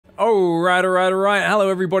Alright. Hello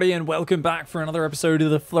everybody and welcome back for another episode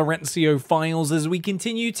of the Florencio Files as we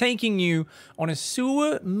continue taking you on a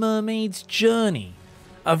sewer mermaid's journey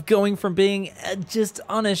of going from being a just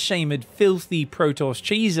unashamed filthy Protoss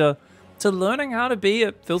cheeser to learning how to be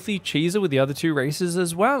a filthy cheeser with the other two races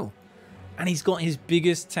as well. And he's got his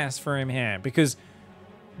biggest test for him here because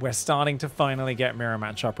we're starting to finally get mirror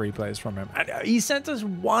matchup replays from him. And he sent us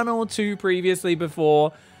one or two previously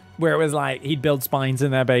before where it was like he'd build spines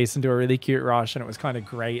in their base and do a really cute rush, and it was kind of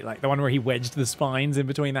great. Like the one where he wedged the spines in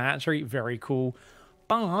between the hatchery, very cool.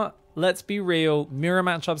 But let's be real, mirror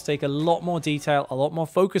matchups take a lot more detail, a lot more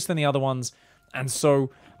focus than the other ones, and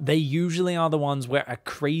so they usually are the ones where a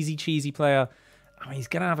crazy cheesy player, I mean, he's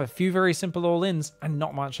gonna have a few very simple all-ins and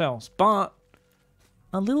not much else. But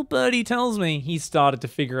a little birdie tells me he's started to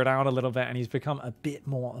figure it out a little bit and he's become a bit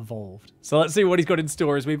more evolved. So let's see what he's got in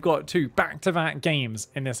store as we've got two back-to-back games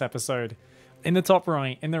in this episode. In the top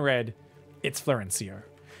right, in the red, it's Florencio.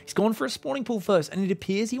 He's gone for a spawning pool first and it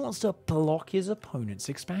appears he wants to block his opponent's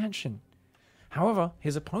expansion. However,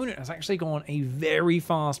 his opponent has actually gone a very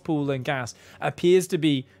fast pool and gas. Appears to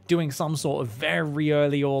be doing some sort of very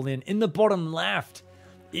early all-in. In the bottom left,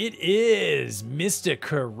 it is Mr.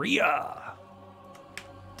 Korea.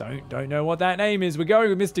 Don't know what that name is. We're going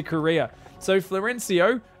with Mr. Korea. So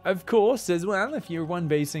Florencio, of course, says, well, if you're one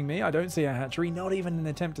basing me, I don't see a hatchery, not even an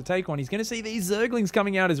attempt to take one. He's going to see these Zerglings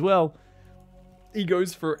coming out as well. He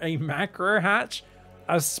goes for a macro hatch,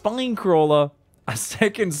 a spine crawler, a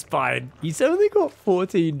second spine. He's only got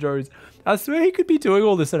 14 drones. I swear he could be doing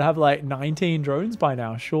all this and have like 19 drones by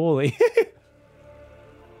now, surely.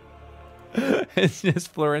 It's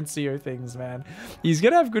just Florencio things, man. He's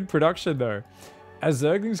going to have good production, though. As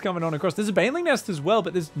Zerglings coming on across. There's a Baneling nest as well,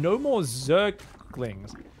 but there's no more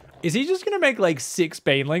Zerglings. Is he just going to make like 6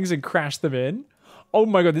 Banelings and crash them in? Oh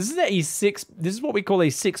my god, this is what we call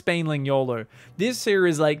a 6 Baneling YOLO. This here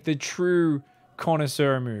is like the true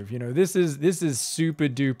connoisseur move. You know, this is super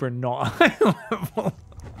duper not high level.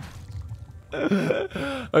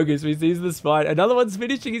 Okay, so he sees the spine. Another one's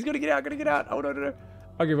finishing. He's got to get out, Oh, no.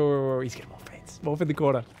 Okay, whoa. He's getting more fades. Morph in the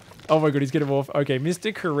corner. Oh my god, he's getting morph. Okay,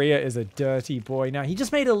 Mr. Korea is a dirty boy. Now, he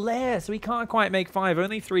just made a lair, so he can't quite make 5.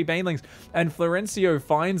 Only 3 Banelings. And Florencio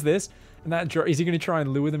finds this. And that is he going to try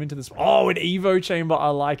and lure them into this? Oh, an Evo chamber. I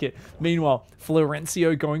like it. Meanwhile,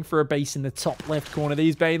 Florencio going for a base in the top left corner.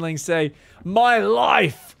 These Banelings say, my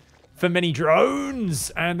life for many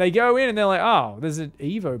drones. And they go in and they're like, oh, there's an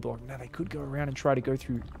Evo block. Now, they could go around and try to go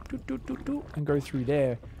through and go through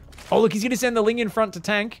there. Oh, look, he's going to send the Ling in front to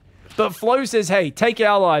tank. But Flo says, hey, take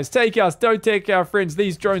allies, take us, don't take our friends.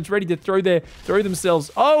 These drones ready to throw themselves.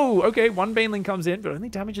 Oh, okay, 1 Baneling comes in, but only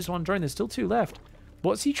damages 1 drone. There's still 2 left.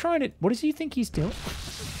 What's he trying to... What does he think he's doing?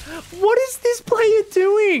 What is this player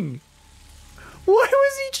doing? Why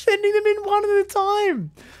was he sending them in one at a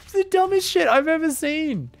time? It's the dumbest shit I've ever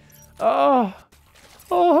seen. Oh,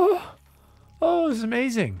 it's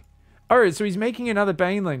amazing. All right, so he's making another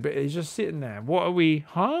Baneling, but he's just sitting there. What are we...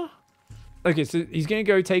 Huh? Okay, so he's going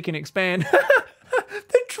to go take and expand.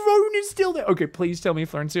 The drone is still there. Okay, please tell me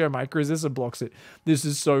Florencio micros this and blocks it. This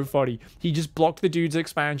is so funny. He just blocked the dude's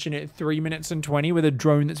expansion at 3 minutes and 20 with a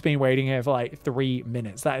drone that's been waiting here for like 3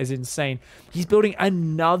 minutes. That is insane. He's building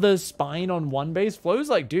another spine on 1 base. Flo's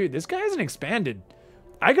like, dude, this guy hasn't expanded.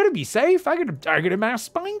 I got to be safe. I got a mass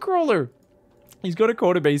spine crawler. He's got a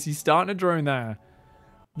quarter base. He's starting a drone there.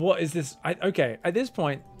 What is this? Okay, at this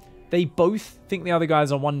point, they both think the other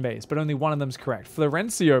guy's on 1 base, but only one of them's correct.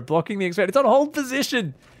 Florencio blocking the expand. It's on hold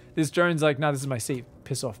position. This drone's like, nah, this is my seat.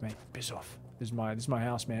 Piss off, mate. Piss off. This is my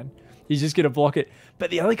house, man. He's just gonna block it. But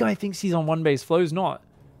the other guy thinks he's on 1 base. Flo's not.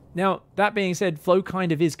 Now, that being said, Flo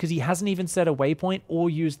kind of is, because he hasn't even set a waypoint or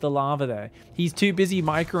used the lava there. He's too busy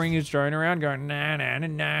microing his drone around, going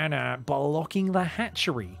nah, blocking the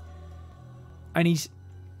hatchery. And he's...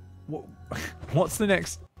 What's the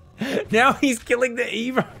next? Now he's killing the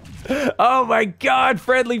Evo. Oh my god,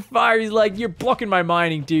 friendly fire. He's like, you're blocking my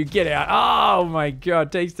mining, dude. Get out. Oh my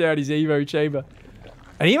god, takes down his Evo chamber.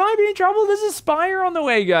 And he might be in trouble. There's a Spire on the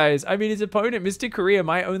way, guys. I mean, his opponent, Mr. Korea,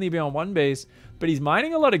 might only be on 1 base, but he's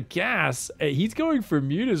mining a lot of gas. He's going for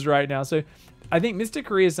mutas right now. So I think Mr.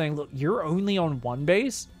 Korea is saying, look, you're only on 1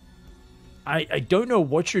 base. I don't know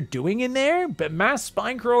what you're doing in there, but mass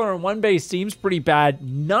spine crawler on 1 base seems pretty bad.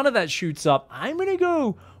 None of that shoots up. I'm going to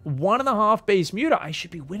go 1.5 base muta. I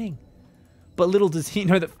should be winning. But little does he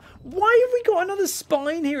know that... Why have we got another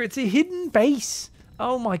spine here? It's a hidden base.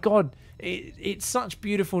 Oh my god. It's such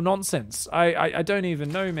beautiful nonsense. I don't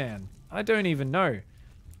even know, man. I don't even know.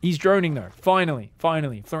 He's droning though. Finally.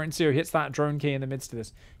 Florencio hits that drone key in the midst of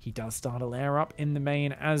this. He does start a lair up in the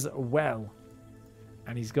main as well.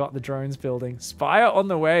 And he's got the drones building. Spire on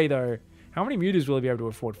the way, though. How many mutas will he be able to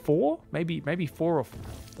afford? 4? Maybe 4 or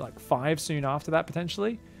like 5 soon after that,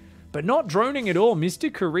 potentially. But not droning at all.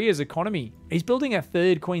 Mr. Korea's economy. He's building a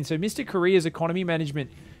 3rd queen. So Mr. Korea's economy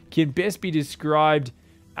management can best be described...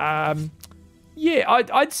 yeah,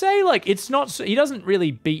 I'd say, like, it's not... He doesn't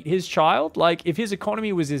really beat his child. Like, if his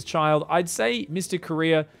economy was his child, I'd say Mr.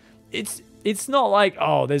 Korea... It's not like,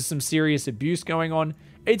 oh, there's some serious abuse going on.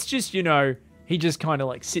 It's just, you know... He just kind of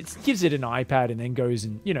like sits, gives it an iPad and then goes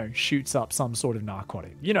and, you know, shoots up some sort of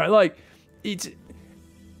narcotic. You know, like, it's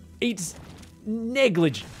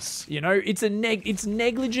negligence, you know? It's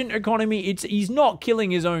negligent economy. He's not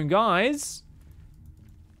killing his own guys.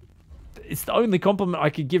 It's the only compliment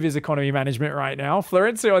I could give his economy management right now.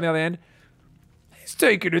 Florencio, on the other hand, he's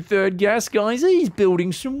taking a 3rd gas, guys. He's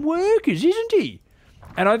building some workers, isn't he?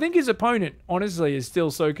 And I think his opponent, honestly, is still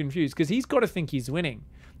so confused because he's got to think he's winning.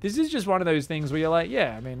 This is just one of those things where you're like,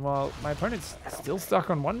 yeah, I mean, well, my opponent's still stuck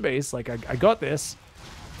on 1 base. Like, I got this.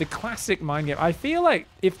 The classic mind game. I feel like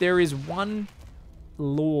if there is one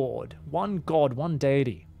lord, one god, one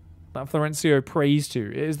deity that Florencio prays to,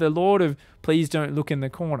 it is the lord of please don't look in the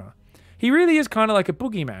corner. He really is kind of like a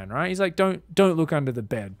boogeyman, right? He's like, don't look under the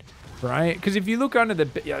bed, right? Because if you look under the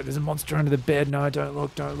bed, yeah, there's a monster under the bed. No, don't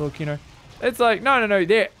look, you know. It's like, no,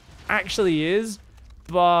 there actually is.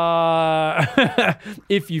 But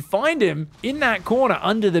if you find him in that corner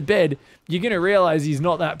under the bed, you're going to realize he's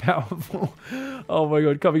not that powerful. Oh my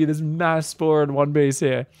god, coming in this mass spore on 1 base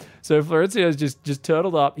here. So Florencio's just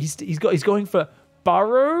turtled up. He's going for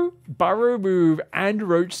burrow move, and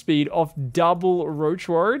roach speed off double roach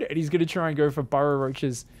ward, and he's going to try and go for burrow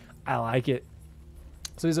roaches. I like it.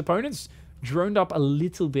 So his opponent's droned up a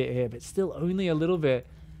little bit here, but still only a little bit.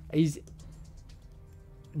 He's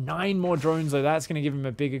 9 more drones, though. That's going to give him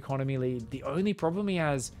a big economy lead. The only problem he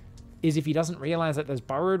has is if he doesn't realize that there's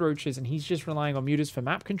burrowed roaches and he's just relying on mutas for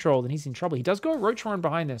map control, then he's in trouble. He does go roach horn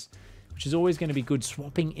behind this, which is always going to be good.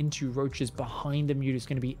 Swapping into roaches behind the muta is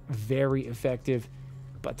going to be very effective.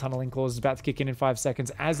 But tunneling clause is about to kick in 5 seconds,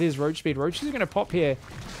 as is roach speed. Roaches are going to pop here.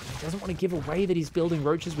 He doesn't want to give away that he's building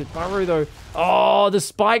roaches with burrow, though. Oh, the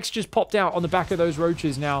spikes just popped out on the back of those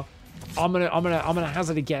roaches. Now, I'm gonna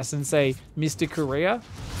hazard a guess and say Mr. Korea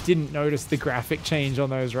didn't notice the graphic change on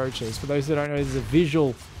those roaches. For those that don't know, there's a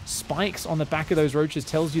visual spikes on the back of those roaches,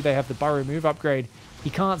 tells you they have the burrow move upgrade. He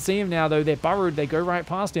can't see them now, though. They're burrowed. They go right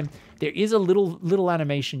past him. There is a little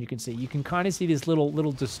animation you can see. You can kind of see this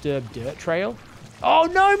little disturbed dirt trail. Oh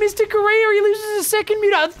no, Mr. Korea, he loses a 2nd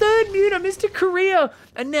muta, a 3rd muta, Mr. Korea,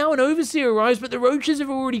 and now an overseer arrives, but the roaches have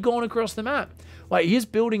already gone across the map. Like, he's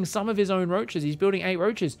building some of his own roaches. He's building 8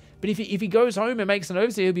 roaches. But if he goes home and makes an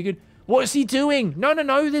overseer, he'll be good. What's he doing? No,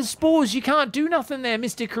 there's spores. You can't do nothing there,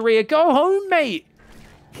 Mr. Korea. Go home, mate.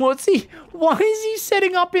 Why is he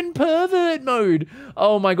setting up in pervert mode?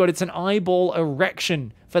 Oh my god, it's an eyeball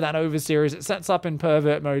erection for that overseer as it sets up in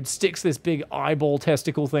pervert mode, sticks this big eyeball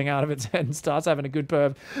testicle thing out of its head and starts having a good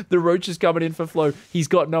perv. The roach is coming in for flow. He's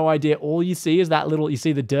got no idea. All you see is that you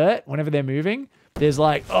see the dirt whenever they're moving. There's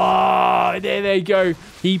like, oh, there they go.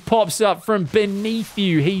 He pops up from beneath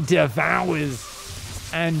you. He devours.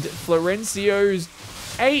 And Florencio's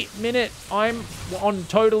 8-minute, I'm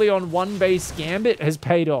totally on 1 base gambit has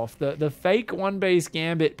paid off. The fake 1 base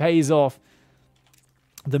gambit pays off.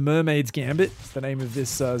 The Mermaid's Gambit is the name of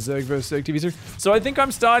this Zerg vs. Zerg TV series. So I think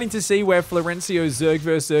I'm starting to see where Florencio's Zerg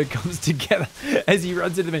vs. Zerg comes together as he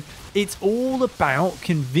runs into me. It's all about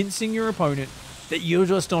convincing your opponent that you're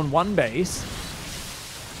just on 1 base,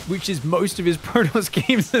 which is most of his Protoss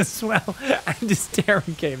games as well, and his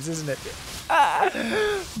Terran games, isn't it?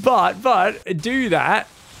 But do that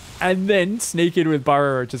and then sneak in with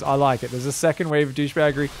burrow roaches. I like it. There's a 2nd wave of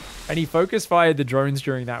douchebaggery, and he focus fired the drones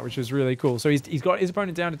during that, which was really cool. So he's got his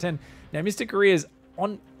opponent down to 10. Now Mr. Korea's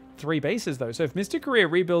on 3 bases though. So if Mr. Korea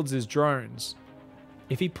rebuilds his drones,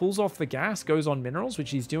 if he pulls off the gas, goes on minerals,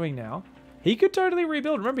 which he's doing now, he could totally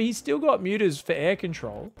rebuild. Remember, he's still got mutas for air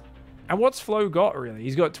control. And what's Flo got, really?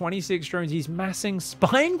 He's got 26 drones. He's massing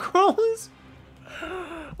spine crawlers.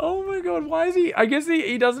 Oh my god, why is he... I guess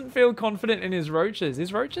he doesn't feel confident in his roaches.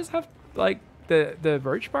 His roaches have, like, the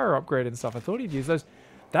roach burrow upgrade and stuff. I thought he'd use those.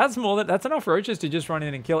 That's enough roaches to just run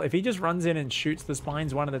in and kill. If he just runs in and shoots the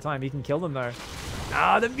spines one at a time, he can kill them, though.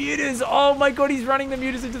 Ah, the mutas! Oh my god, he's running the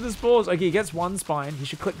mutas into the spores. Okay, he gets 1 spine. He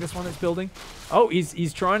should click this one that's building. Oh,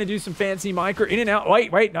 he's trying to do some fancy micro in and out.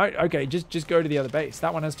 Wait, no. Okay, just go to the other base.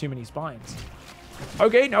 That one has too many spines.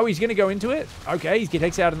 Okay, no, he's going to go into it. Okay, he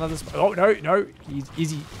takes out another... Oh, no.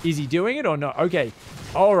 Is he doing it or not? Okay.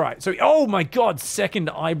 All right. So, oh my God, second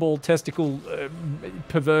eyeball testicle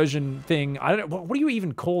perversion thing. I don't know. What do you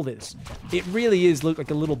even call this? It really is look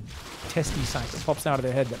like a little testy sack that pops out of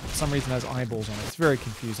their head that for some reason has eyeballs on it. It's very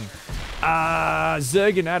confusing.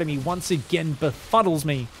 Zerg Anatomy once again befuddles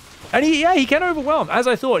me. And he can overwhelm, as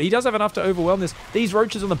I thought. He does have enough to overwhelm this. These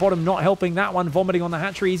roaches on the bottom not helping. That one vomiting on the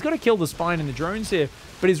hatchery. He's got to kill the spine and the drones here.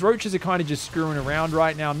 But his roaches are kind of just screwing around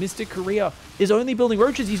right now. Mr. Korea is only building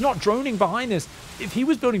roaches. He's not droning behind this. If he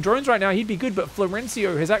was building drones right now, he'd be good. But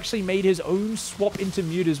Florencio has actually made his own swap into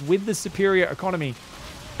mutas with the superior economy.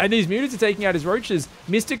 And these mutas are taking out his roaches.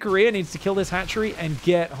 Mr. Korea needs to kill this hatchery and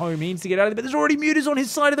get home. He needs to get out of there. But there's already mutas on his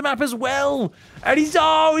side of the map as well. And he's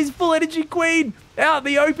full energy queen out in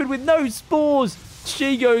the open with no spores.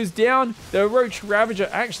 She goes down. The roach ravager.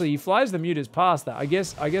 Actually, he flies the mutas past that. I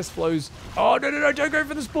guess Flo's... Oh, no. Don't go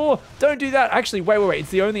for the spore. Don't do that. Actually, wait. It's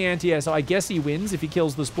the only anti-air, so I guess he wins if he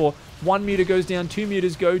kills the spore. 1 muta goes down. 2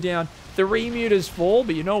 mutas go down. 3 mutas fall.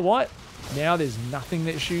 But you know what? Now there's nothing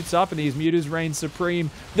that shoots up and these mutas reign supreme.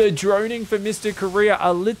 The droning for Mr. Korea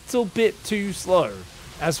a little bit too slow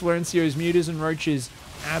as Florencio's mutas and roaches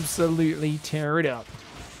absolutely tear it up.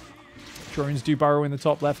 Drones do burrow in the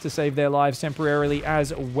top left to save their lives temporarily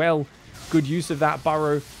as well. Good use of that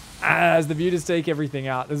burrow as the mutas take everything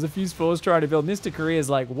out. There's a few spores trying to build. Mr. Korea's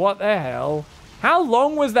like, what the hell? How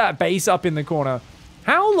long was that base up in the corner?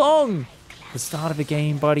 How long? The start of the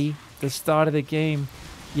game, buddy. The start of the game.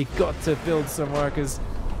 You got to build some workers.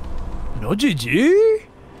 No GG.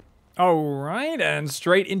 All right, and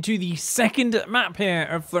straight into the second map here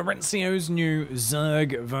of Florencio's new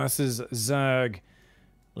Zerg versus Zerg.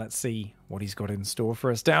 Let's see what he's got in store for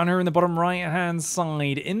us. Down here in the bottom right-hand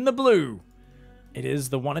side, in the blue, it is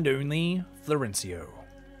the one and only Florencio.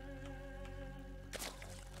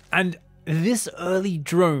 And this early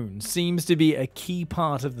drone seems to be a key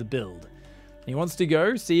part of the build. He wants to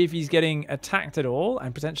go, see if he's getting attacked at all,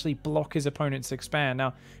 and potentially block his opponent's expand.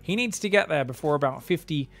 Now, he needs to get there before about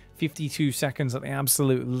 52 seconds at the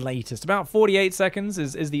absolute latest. About 48 seconds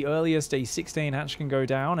is the earliest a 16 hatch can go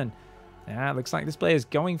down, and yeah, it looks like this player is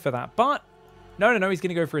going for that. But, no, he's going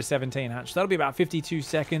to go for a 17 hatch. That'll be about 52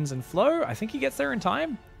 seconds, and Flo, I think he gets there in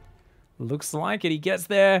time. Looks like it. He gets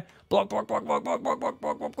there. Block.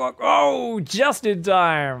 Oh, just in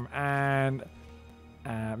time. And...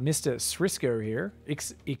 Mr. Srisco here.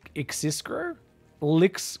 Ixiskro?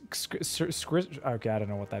 Okay, I don't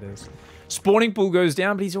know what that is. Spawning pool goes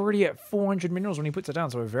down, but he's already at 400 minerals when he puts it down,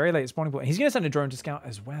 so a very late spawning pool. And he's going to send a drone to scout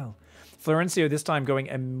as well. Florencio this time going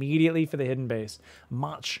immediately for the hidden base.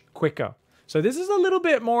 Much quicker. So this is a little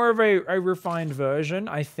bit more of a refined version,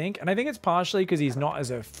 I think. And I think it's partially because he's not as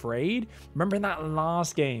afraid. Remember in that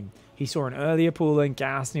last game, he saw an earlier pool in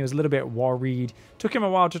gas and he was a little bit worried. Took him a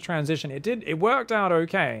while to transition. It worked out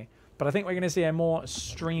okay. But I think we're going to see a more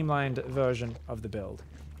streamlined version of the build.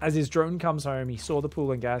 As his drone comes home, he saw the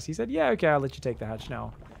pool in gas. He said, yeah, okay, I'll let you take the hatch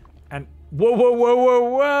now. And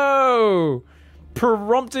whoa.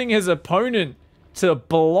 Prompting his opponent to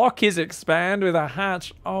block his expand with a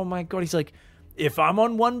hatch. Oh my God, he's like, if I'm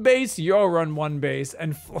on one base, you're on one base.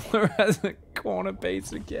 And Flo has a corner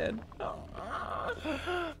base again.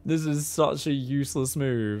 This is such a useless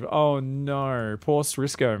move. Oh no, poor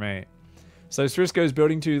Srisco, mate. So Srisco's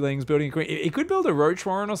building 2 lings, building a queen. He could build a roach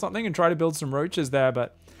warren or something and try to build some roaches there,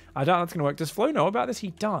 but I don't know if it's going to work. Does Flo know about this? He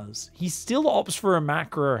does. He still opts for a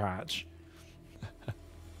macro hatch.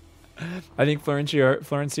 I think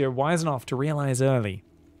Florencio wise enough to realize early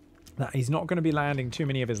that he's not going to be landing too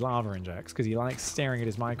many of his lava injects because he likes staring at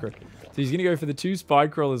his micro. So he's going to go for the 2 spy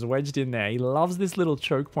crawlers wedged in there. He loves this little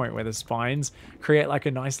choke point where the spines create like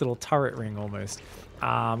a nice little turret ring almost.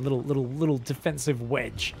 Little defensive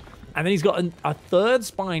wedge. And then he's got a 3rd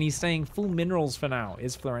spine. He's staying full minerals for now,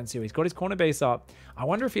 is Florencio. He's got his corner base up. I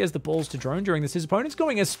wonder if he has the balls to drone during this. His opponent's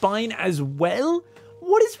going a spine as well?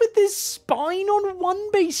 What is with this spine on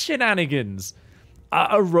 1 base shenanigans?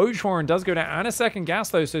 A roach warren does go down, and a 2nd gas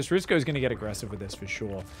though, so Srisco's going to get aggressive with this for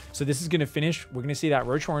sure. So this is going to finish. We're going to see that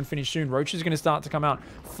roach warren finish soon. Roach is going to start to come out.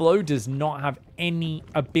 Flo does not have any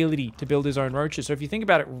ability to build his own roaches. So if you think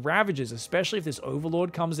about it, ravages, especially if this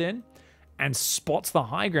overlord comes in and spots the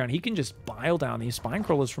high ground, he can just bile down these spine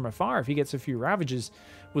crawlers from afar if he gets a few ravages.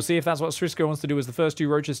 We'll see if that's what Srisco wants to do as the first 2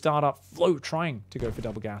 roaches start up. Flo trying to go for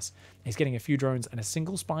double gas. He's getting a few drones and a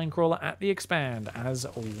single spine crawler at the expand as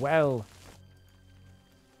well.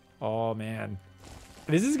 Oh, man.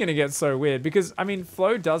 This is going to get so weird because, I mean,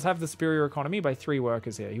 Flo does have the superior economy by 3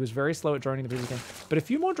 workers here. He was very slow at droning the previous game. But a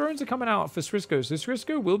few more drones are coming out for Srisco, so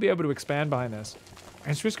Srisco will be able to expand behind this.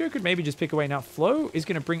 And Swissco could maybe just pick away. Now, Flo is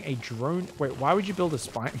going to bring a drone. Wait, why would you build a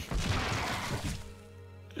spine?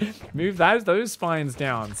 Move those spines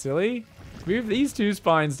down, silly. Move these 2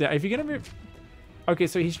 spines down. If you're going to move... Okay,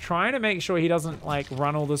 so he's trying to make sure he doesn't, like,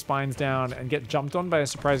 run all the spines down and get jumped on by a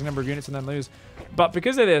surprising number of units and then lose. But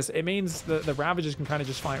because of this, it means the Ravagers can kind of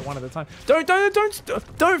just fight one at a time. Don't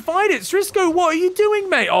fight it! Strisco, what are you doing,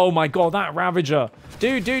 mate? Oh my god, that Ravager.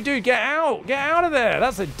 Dude, get out! Get out of there!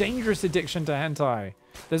 That's a dangerous addiction to hentai.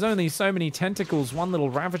 There's only so many tentacles one little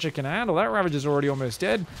Ravager can handle. That Ravager's already almost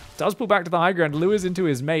dead. Does pull back to the high ground, lures into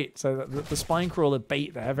his mate. So the spine crawler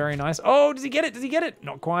bait there, very nice. Oh, does he get it? Does he get it?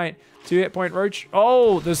 Not quite. 2 hit point Roach.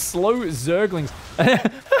 Oh, the slow Zerglings.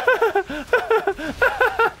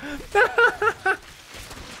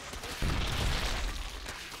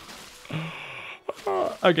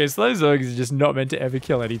 Okay, slow Zerglings are just not meant to ever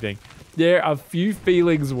kill anything. There are few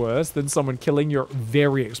feelings worse than someone killing your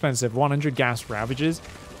very expensive 100 gas Ravagers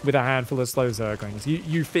with a handful of slow Zerglings.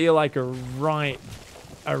 You feel like a right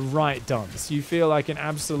dunce. You feel like an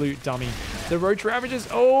absolute dummy. The Roach Ravagers.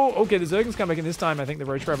 Oh, okay. The Zerglings come back in this time. I think the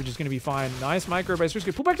Roach Ravager's going to be fine. Nice micro base.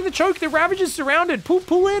 Pull back to the choke. The Ravager's surrounded.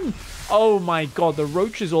 Pull in. Oh my god. The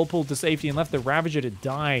Roaches all pulled to safety and left the Ravager to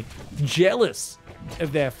die. Jealous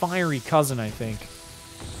of their fiery cousin, I think.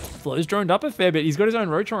 Flo's droned up a fair bit. He's got his own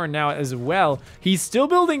Roach Horn now as well. He's still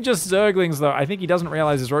building just Zerglings, though. I think he doesn't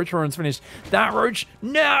realize his Roach Horn's finished. That Roach,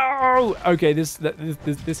 no! Okay, this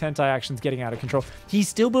hentai action's getting out of control. He's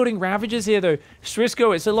still building Ravagers here, though.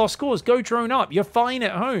 Strisco, it's a lost cause. Go drone up. You're fine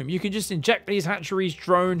at home. You can just inject these hatcheries,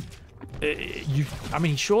 drone. I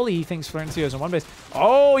mean, surely he thinks Florencio's on one base.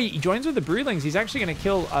 Oh, he joins with the Broodlings. He's actually going to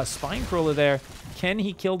kill a Spine Crawler there. Can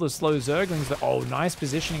he kill the slow Zerglings? Oh, nice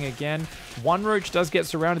positioning again. One Roach does get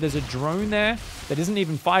surrounded. There's a drone there that isn't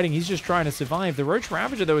even fighting. He's just trying to survive. The Roach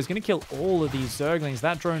Ravager, though, is going to kill all of these Zerglings.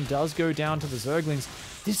 That drone does go down to the Zerglings.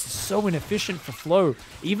 This is so inefficient for Flo.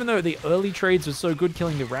 Even though the early trades were so good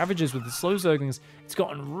killing the Ravagers with the slow Zerglings, it's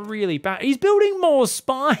gotten really bad. He's building more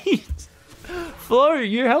spines. Flo,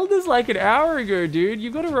 you held this like an hour ago, dude.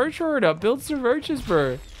 You got a Roach Horde up. Build some Roaches,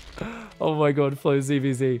 bro. Oh my god, Flo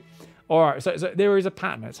ZvZ. Alright, so there is a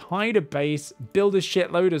pattern. It's hide a base, build a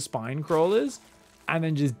shitload of spine crawlers, and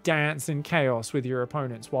then just dance in chaos with your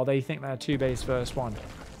opponents while they think they're 2-base first one.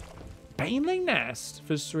 Baneling Nest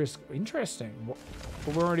for Swiss. Interesting.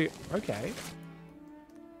 But we're already... Okay.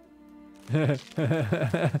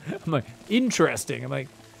 I'm like, interesting. I'm like,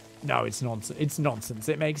 no, it's nonsense. It's nonsense.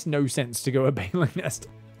 It makes no sense to go a Baneling Nest.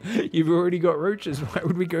 You've already got Roaches. Why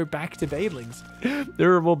would we go back to Banelings?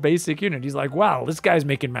 They're a more basic unit. He's like, wow, this guy's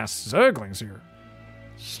making mass Zerglings here.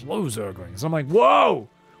 Slow Zerglings. I'm like, whoa,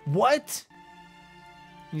 what?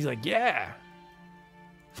 He's like, yeah.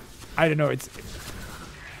 I don't know. It's...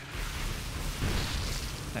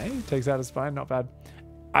 Hey, takes out a spine. Not bad.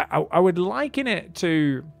 I would liken it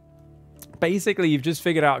to... Basically, you've just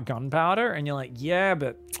figured out gunpowder, and you're like, yeah,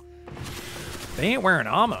 but they ain't wearing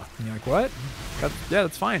armor. And you're like, what? Yeah,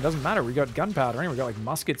 that's fine. Doesn't matter. We got gunpowder anyway. We got like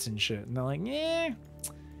muskets and shit. And they're like, yeah,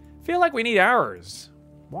 feel like we need arrows.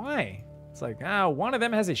 Why? It's like, one of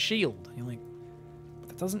them has a shield. And you're like, but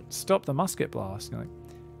that doesn't stop the musket blast. And you're like,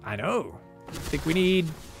 I know. I think we need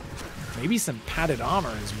maybe some padded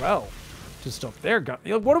armor as well to stop their gun.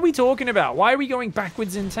 Like, what are we talking about? Why are we going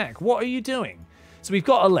backwards in tech? What are you doing? So we've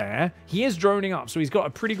got a lair. He is droning up, so he's got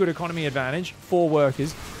a pretty good economy advantage. 4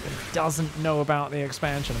 workers, but he doesn't know about the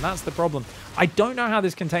expansion, and that's the problem. I don't know how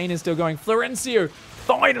this container is still going. Florencio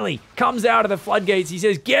finally comes out of the floodgates. He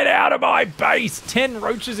says, get out of my base. 10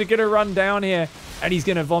 Roaches are going to run down here, and he's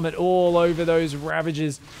going to vomit all over those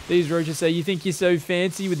Ravagers. These Roaches say, you think you're so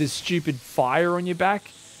fancy with this stupid fire on your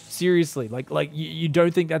back? Seriously, like you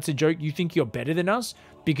don't think that's a joke? You think you're better than us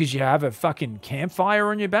because you have a fucking campfire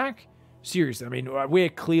on your back? Seriously, I mean, we're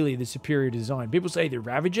clearly the superior design. People say the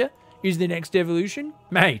Ravager is the next evolution.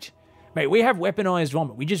 Mate, we have weaponized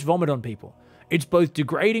vomit. We just vomit on people. It's both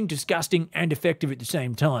degrading, disgusting, and effective at the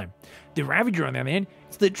same time. The Ravager, on the other hand,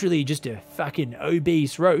 it's literally just a fucking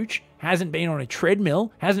obese roach, hasn't been on a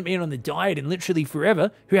treadmill, hasn't been on the diet in literally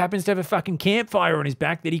forever, who happens to have a fucking campfire on his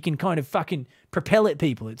back that he can kind of fucking propel at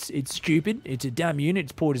people. It's stupid, it's a dumb unit,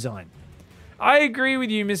 it's poor design. I agree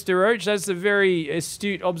with you, Mr. Roach. That's a very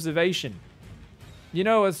astute observation. You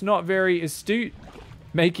know, it's not very astute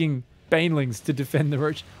making Banelings to defend the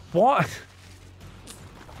Roach. What?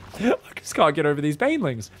 I just can't get over these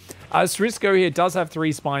Banelings. Srisco here does have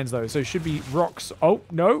 3 spines, though, so should be rocks. Oh,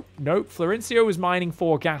 no. Florencio was mining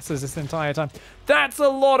 4 gases this entire time. That's a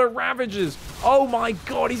lot of Ravagers. Oh, my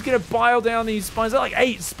God. He's going to bile down these spines. They're like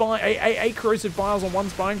 8 corrosive biles on 1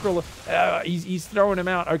 spine crawler. He's throwing them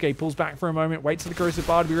out. Okay, pulls back for a moment. Waits for the corrosive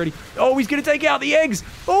bile to be ready. Oh, he's going to take out the eggs.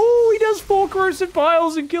 Oh, he does 4 corrosive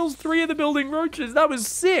biles and kills 3 of the building roaches. That was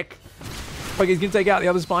sick. Okay, he's going to take out the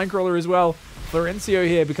other spine crawler as well. Florencio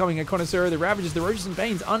here becoming a connoisseur of the Ravages. The Roaches and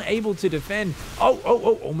Banes unable to defend.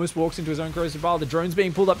 Oh, almost walks into his own corrosive bile. The drone's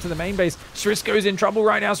being pulled up to the main base. Srisco's in trouble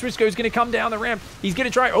right now. Srisco's going to come down the ramp. He's going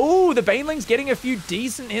to try. Oh, the Baneling's getting a few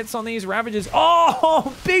decent hits on these Ravages.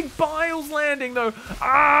 Oh, big biles landing though.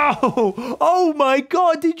 Oh my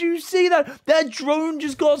God, did you see that? That drone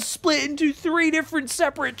just got split into 3 different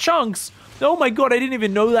separate chunks. Oh my God, I didn't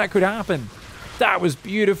even know that could happen. That was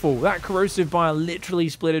beautiful. That corrosive bile literally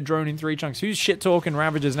split a drone in 3 chunks. Who's shit talking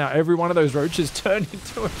Ravagers now? Every one of those roaches turned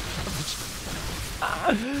into a Ravage.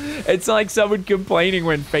 It's like someone complaining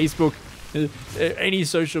when Facebook, any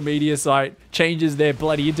social media site, changes their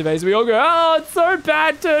bloody interface. We all go, oh, it's so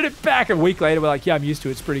bad, turn it back. A week later, we're like, yeah, I'm used to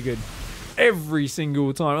it. It's pretty good. Every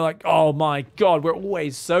single time. We're like, oh my God, we're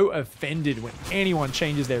always so offended when anyone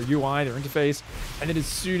changes their UI, their interface. And then as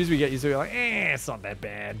soon as we get used to it, we're like, it's not that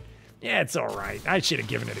bad. Yeah, it's all right. I should have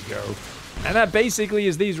given it a go. And that basically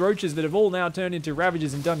is these roaches that have all now turned into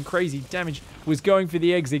Ravagers and done crazy damage. Was going for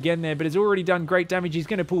the eggs again there, but it's already done great damage. He's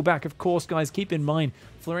going to pull back, of course, guys. Keep in mind,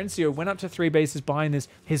 Florencio went up to 3 bases behind this.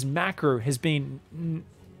 His macro has been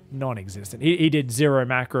non-existent. He did 0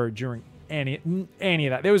 macro during any of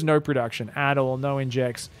that. There was no production at all, no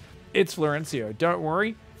injects. It's Florencio. Don't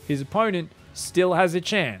worry. His opponent still has a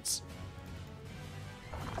chance.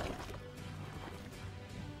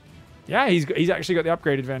 Yeah, he's actually got the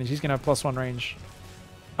upgrade advantage. He's gonna have +1 range.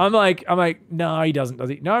 I'm like, no, he doesn't, does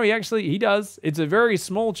he? No, he does. It's a very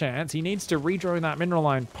small chance. He needs to redrone that mineral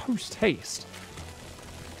line post haste.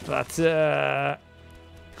 But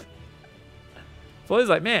Floyd's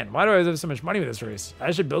like, man, why do I have so much money with this race?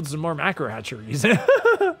 I should build some more macro hatcheries. And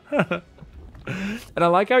I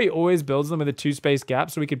like how he always builds them with a 2-space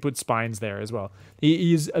gap so we could put spines there as well.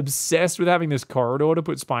 He's obsessed with having this corridor to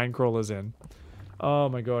put spine crawlers in. Oh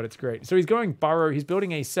my God, it's great. So he's going burrow. He's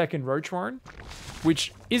building a second roach warren,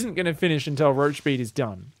 which isn't going to finish until roach speed is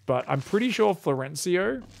done. But I'm pretty sure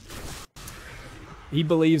Florencio, he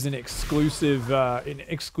believes in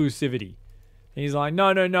exclusivity. He's like,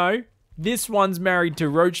 no. This one's married to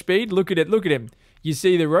roach speed. Look at it. Look at him. You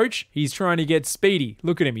see the roach? He's trying to get speedy.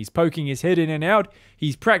 Look at him. He's poking his head in and out.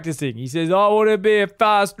 He's practicing. He says, I want to be a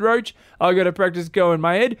fast roach. I got to practice going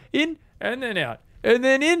my head in and then out. And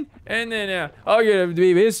then in, and then out. I gotta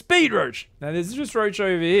be a speed roach. Now, there's just roach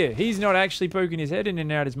over here. He's not actually poking his head in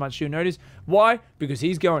and out as much, you'll notice. Why? Because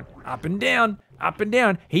he's going up and down, up and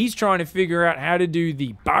down. He's trying to figure out how to do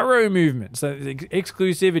the burrow movement. So,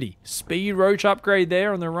 exclusivity. Speed roach upgrade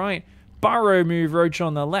there on the right. Burrow move roach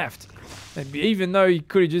on the left. And even though he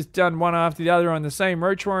could have just done one after the other on the same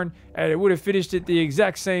roach warren, and it would have finished at the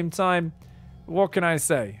exact same time, what can I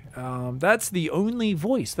say? That's the only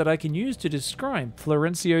voice that I can use to describe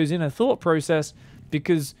Florencio's inner thought process,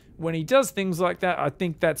 because when he does things like that, I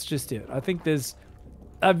think that's just it. I think there's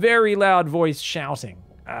a very loud voice shouting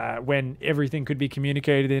when everything could be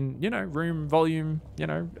communicated in, room volume,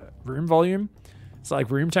 room volume. It's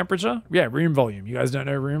like room temperature. Yeah, room volume. You guys don't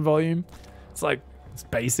know room volume? It's like,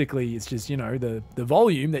 it's just, the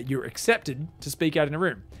volume that you're accepted to speak out in a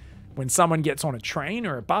room. When someone gets on a train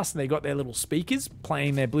or a bus and they got their little speakers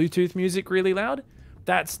playing their Bluetooth music really loud,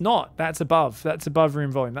 that's above room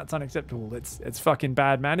volume. That's unacceptable. It's fucking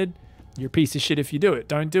bad-mannered. You're a piece of shit if you do it.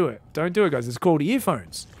 Don't do it. Don't do it, guys. It's called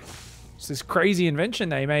earphones. It's this crazy invention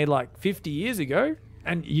they made like 50 years ago,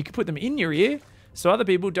 and you can put them in your ear so other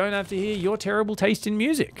people don't have to hear your terrible taste in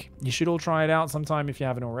music. You should all try it out sometime if you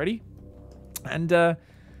haven't already. And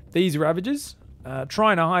these Ravagers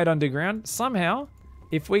trying to hide underground, somehow,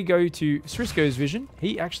 if we go to Srisco's vision,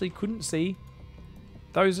 he actually couldn't see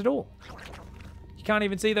those at all. You can't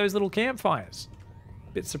even see those little campfires.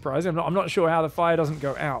 Bit surprising. I'm not sure how the fire doesn't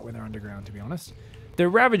go out when they're underground, to be honest. The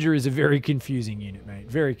Ravager is a very confusing unit,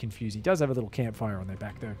 mate. Very confusing. He does have a little campfire on their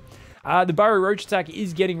back, though. The Burrow Roach attack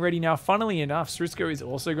is getting ready now. Funnily enough, Srisco is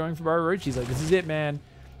also going for Burrow Roach. He's like, this is it, man.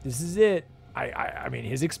 This is it. I mean,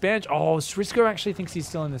 his expansion. Oh, Srisco actually thinks he's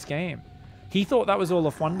still in this game. He thought that was all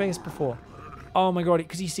off one base before. Oh my God,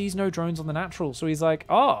 because he sees no drones on the natural. So he's like,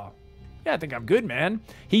 oh, yeah, I think I'm good, man.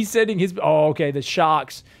 He's setting his, oh, okay, the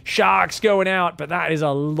sharks. Sharks going out, but that is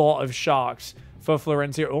a lot of sharks for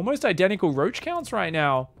Florencio. Almost identical roach counts right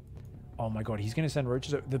now. Oh my god, he's going to send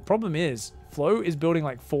roaches. The problem is, Flo is building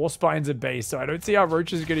like 4 spines a base, so I don't see how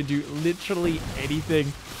roaches are going to do literally anything.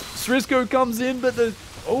 Srisco comes in, but the...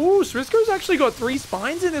 Oh, Srisco's actually got 3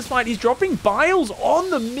 spines in this fight. He's dropping biles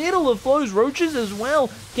on the middle of Flo's roaches as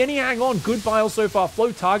well. Can he hang on? Good biles so far.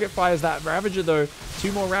 Flo target fires that Ravager though.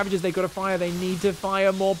 2 more Ravagers they got to fire. They need to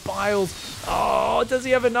fire more biles. Oh, does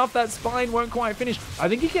he have enough? That spine won't quite finish. I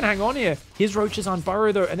think he can hang on here. His roaches on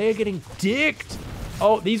burrow though, and they are getting dicked.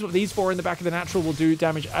 Oh, these 4 in the back of the natural will do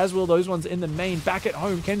damage, as will those ones in the main. Back at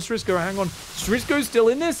home, can Srisco hang on? Srisco's still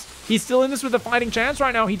in this. He's still in this with a fighting chance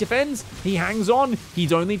right now. He defends. He hangs on.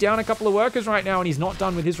 He's only down a couple of workers right now, and he's not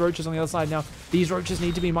done with his roaches on the other side now. These roaches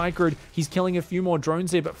need to be microed. He's killing a few more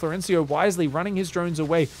drones here, but Florencio wisely running his drones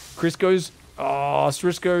away. Crisco's... Oh,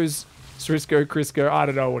 Srisco's... Crisco. I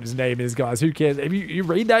don't know what his name is, guys. Who cares? If you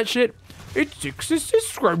read that shit, it's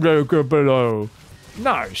described below.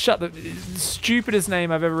 No, shut the stupidest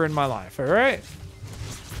name I've ever in my life, all right?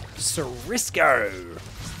 Srisco.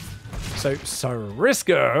 So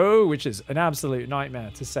Srisco, which is an absolute nightmare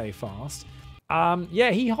to say fast.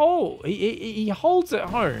 Yeah, he holds at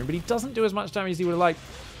home, but he doesn't do as much damage as he would have liked.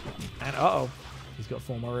 And uh-oh, he's got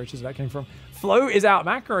 4 more roaches. That came from Flo is out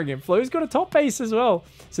macroing him. Flo's got a top base as well.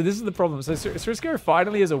 So this is the problem. So Srisco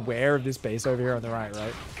finally is aware of this base over here on the right?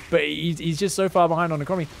 But he's just so far behind on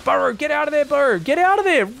economy. Burrow, get out of there, Burrow. Get out of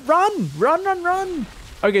there. Run.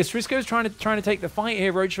 Okay, Srisco's trying to take the fight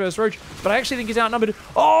here, roach versus roach, but I actually think he's outnumbered.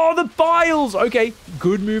 Oh, the biles! Okay,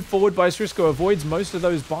 good move forward by Srisco. Avoids most of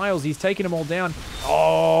those biles. He's taking them all down.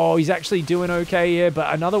 Oh, he's actually doing okay here,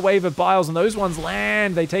 but another wave of biles, and those ones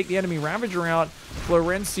land. They take the enemy Ravager out.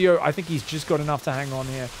 Florencio, I think he's just got enough to hang on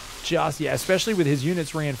here. Yeah, especially with his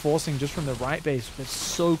units reinforcing just from the right base. It's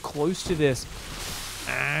so close to this.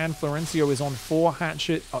 And Florencio is on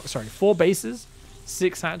 4 bases,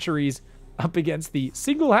 6 hatcheries, up against the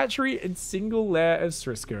single hatchery and single lair of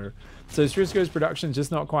Srisco. So Srisco's production is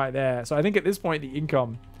just not quite there. So I think at this point, the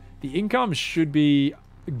income should be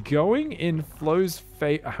going in Flo's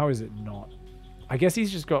favor. How is it not? I guess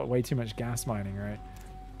he's just got way too much gas mining, right?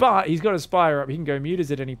 But he's got a Spire up. He can go mutas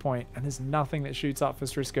at any point, and there's nothing that shoots up for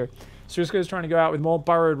Srisco. Srisco's trying to go out with more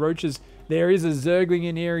burrowed roaches. There is a Zergling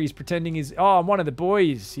in here. He's pretending he's... Oh, I'm one of the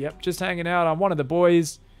boys. Yep, just hanging out. I'm one of the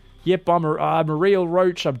boys. Yep, I'm a real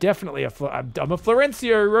roach. I'm definitely I'm a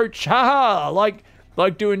Florencio roach. Haha, like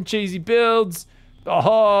doing cheesy builds.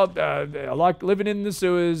 Aha, I like living in the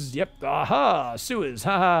sewers. Yep, aha, sewers.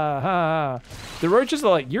 Ha ha ha. The roaches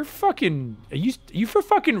are like, you're fucking, are you for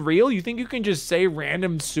fucking real? You think you can just say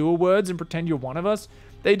random sewer words and pretend you're one of us?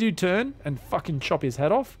 They do turn and fucking chop his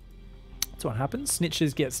head off. That's what happens.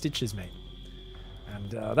 Snitches get stitches, mate.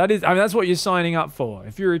 And that's what you're signing up for.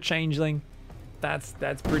 If you're a changeling, that's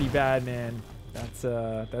pretty bad, man.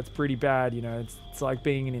 That's pretty bad. You know, it's like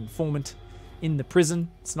being an informant in the prison.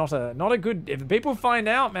 It's not a good... If people find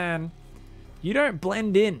out, man, you don't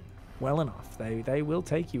blend in well enough. They will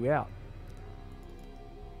take you out.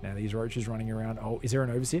 Now these roaches running around. Oh, is there an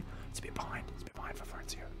overseer? It's a bit behind. It's a bit behind for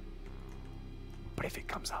Florencio. But if it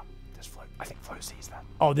comes up, there's Flo. I think Flo sees that.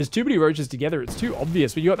 Oh, there's too many roaches together. It's too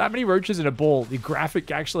obvious. When you got that many roaches in a ball, the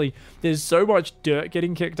graphic actually, there's so much dirt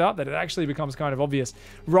getting kicked up that it actually becomes kind of obvious.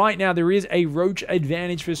 Right now, there is a roach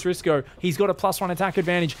advantage for Srisco. He's got a +1 attack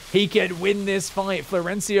advantage. He can win this fight.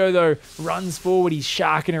 Florencio, though, runs forward. He's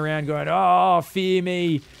sharking around going, oh, fear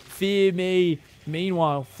me, fear me.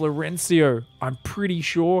 Meanwhile, Florencio, I'm pretty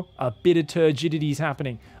sure a bit of turgidity is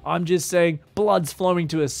happening. I'm just saying blood's flowing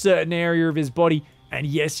to a certain area of his body. And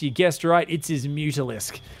yes, you guessed right, it's his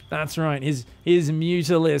Mutalisk. That's right, his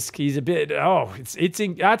Mutalisk. He's a bit,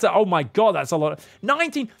 oh my god, that's a lot.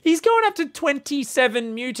 19, he's going up to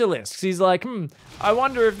 27 Mutalisks. He's like, I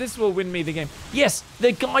wonder if this will win me the game. Yes,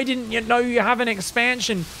 the guy didn't know you have an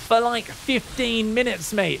expansion for like 15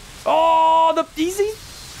 minutes, mate. Oh, is he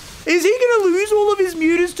gonna lose all of his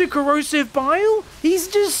mutas to corrosive bile? He's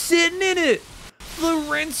just sitting in it.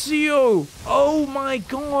 Florencio, oh my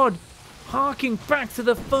god. Harking back to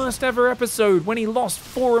the first ever episode when he lost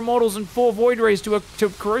 4 Immortals and 4 Void Rays to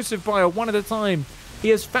Corrosive Bile one at a time. He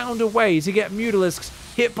has found a way to get Mutalisks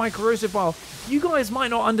hit by Corrosive Bile. You guys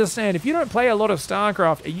might not understand. If you don't play a lot of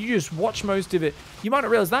StarCraft and you just watch most of it, you might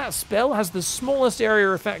not realize that spell has the smallest area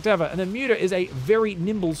effect ever, and the Muta is a very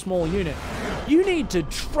nimble small unit. You need to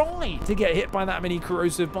try to get hit by that many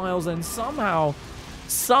Corrosive Biles, and somehow,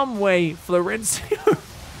 some way, Florencio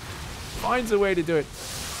finds a way to do it.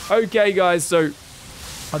 Okay, guys, so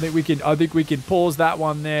I think we can pause that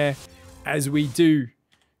one there, as we do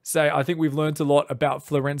say I think we've learned a lot about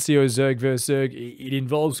Florencio Zerg vs Zerg. It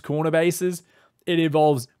involves corner bases, it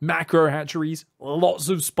involves macro hatcheries, lots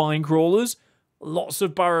of spine crawlers, lots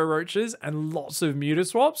of burrow roaches, and lots of muta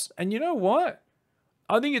swaps. And you know what?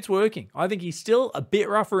 I think it's working. I think he's still a bit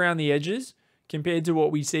rough around the edges compared to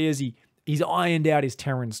what we see as he's ironed out his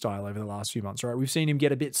Terran style over the last few months, right? We've seen him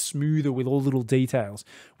get a bit smoother with all little details.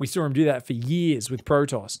 We saw him do that for years with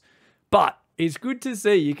Protoss. But it's good to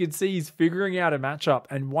see. You can see he's figuring out a matchup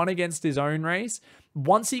and one against his own race.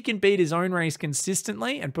 Once he can beat his own race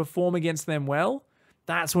consistently and perform against them well,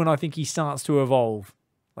 that's when I think he starts to evolve.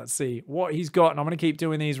 Let's see what he's got. And I'm going to keep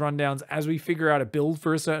doing these rundowns as we figure out a build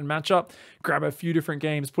for a certain matchup. Grab a few different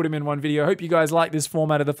games, put them in one video. Hope you guys like this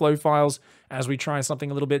format of the flow files as we try something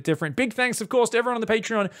a little bit different. Big thanks, of course, to everyone on the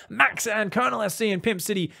Patreon. Max and Colonel SC and Pimp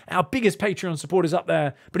City, our biggest Patreon supporters up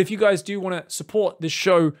there. But if you guys do want to support this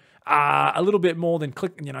show a little bit more than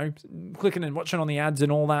clicking and watching on the ads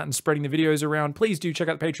and all that and spreading the videos around, please do check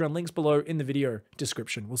out the Patreon links below in the video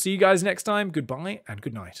description. We'll see you guys next time. Goodbye and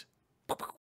good night.